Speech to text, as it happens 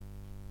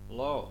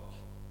Look,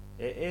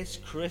 it is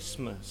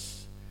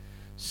Christmas,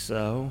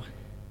 so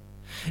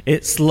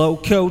it's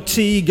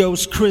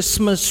LoKOTeAGO's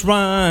Christmas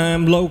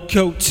rhyme.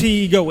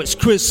 LoKOTeAGO, it's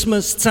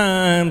Christmas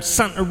time.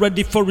 Santa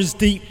ready for his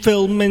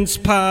deep-filled mince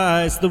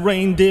pies. The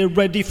reindeer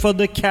ready for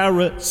the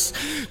carrots.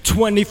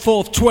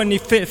 24th,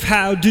 25th,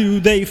 how do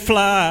they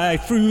fly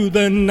through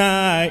the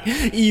night?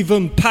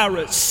 Even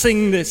parrots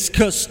sing this,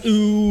 'cause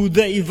ooh,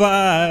 they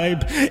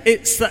vibe.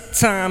 It's that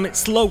time,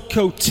 it's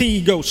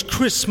LoKOTeAGO's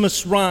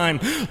Christmas rhyme.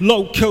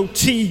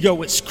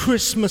 LoKOTeAGO, it's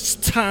Christmas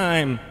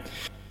time.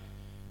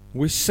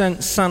 We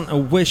sent Santa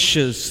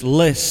wishes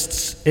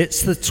lists,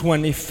 it's the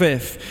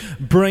 25th,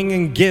 bring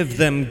and give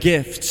them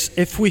gifts.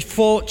 If we're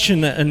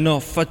fortunate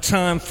enough, a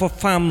time for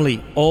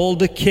family, all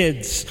the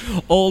kids,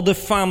 all the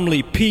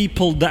family,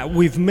 people that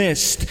we've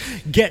missed,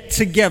 get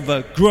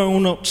together,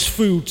 grown-ups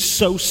food,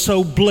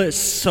 so bliss,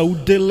 so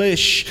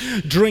delish,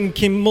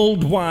 drinking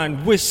mulled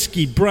wine,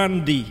 whiskey,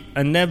 brandy,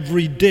 and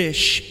every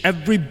dish,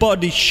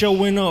 everybody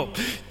showing up,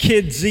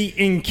 kids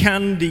eating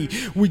candy.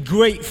 We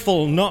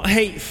grateful, not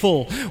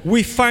hateful,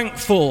 we thankful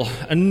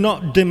and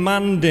not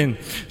demanding.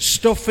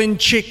 Stuffing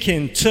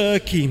chicken,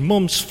 turkey,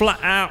 mum's flat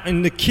out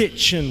in the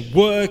kitchen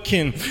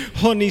working,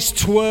 honey's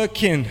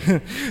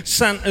twerking.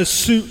 Santa's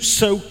suit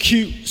so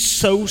cute,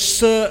 so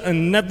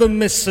certain, never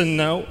miss a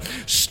note,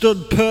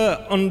 stood pert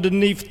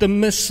underneath the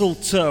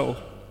mistletoe.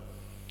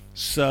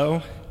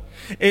 So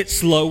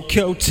it's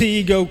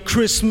LoKOTeAGO,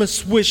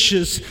 Christmas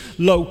wishes.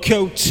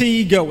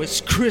 LoKOTeAGO, it's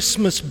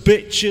Christmas,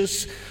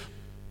 bitches.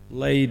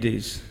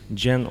 Ladies,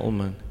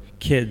 gentlemen,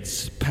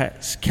 kids,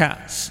 pets,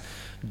 cats,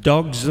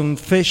 dogs and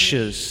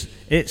fishes.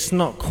 It's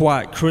not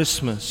quite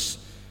Christmas,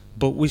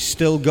 but we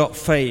still got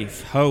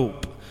faith,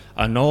 hope,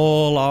 and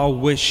all our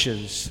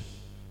wishes.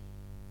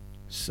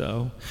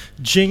 So,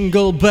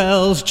 jingle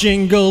bells,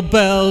 jingle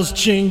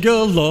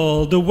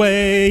all the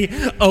way.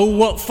 Oh,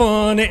 what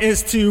fun it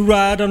is to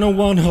ride on a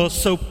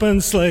one-horse open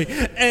sleigh.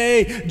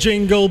 Hey,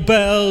 jingle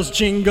bells,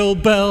 jingle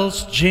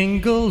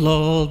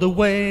all the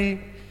way.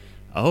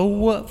 Oh,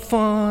 what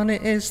fun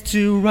it is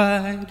to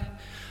ride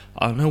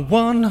on a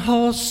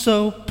one-horse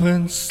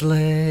open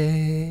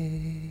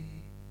sleigh.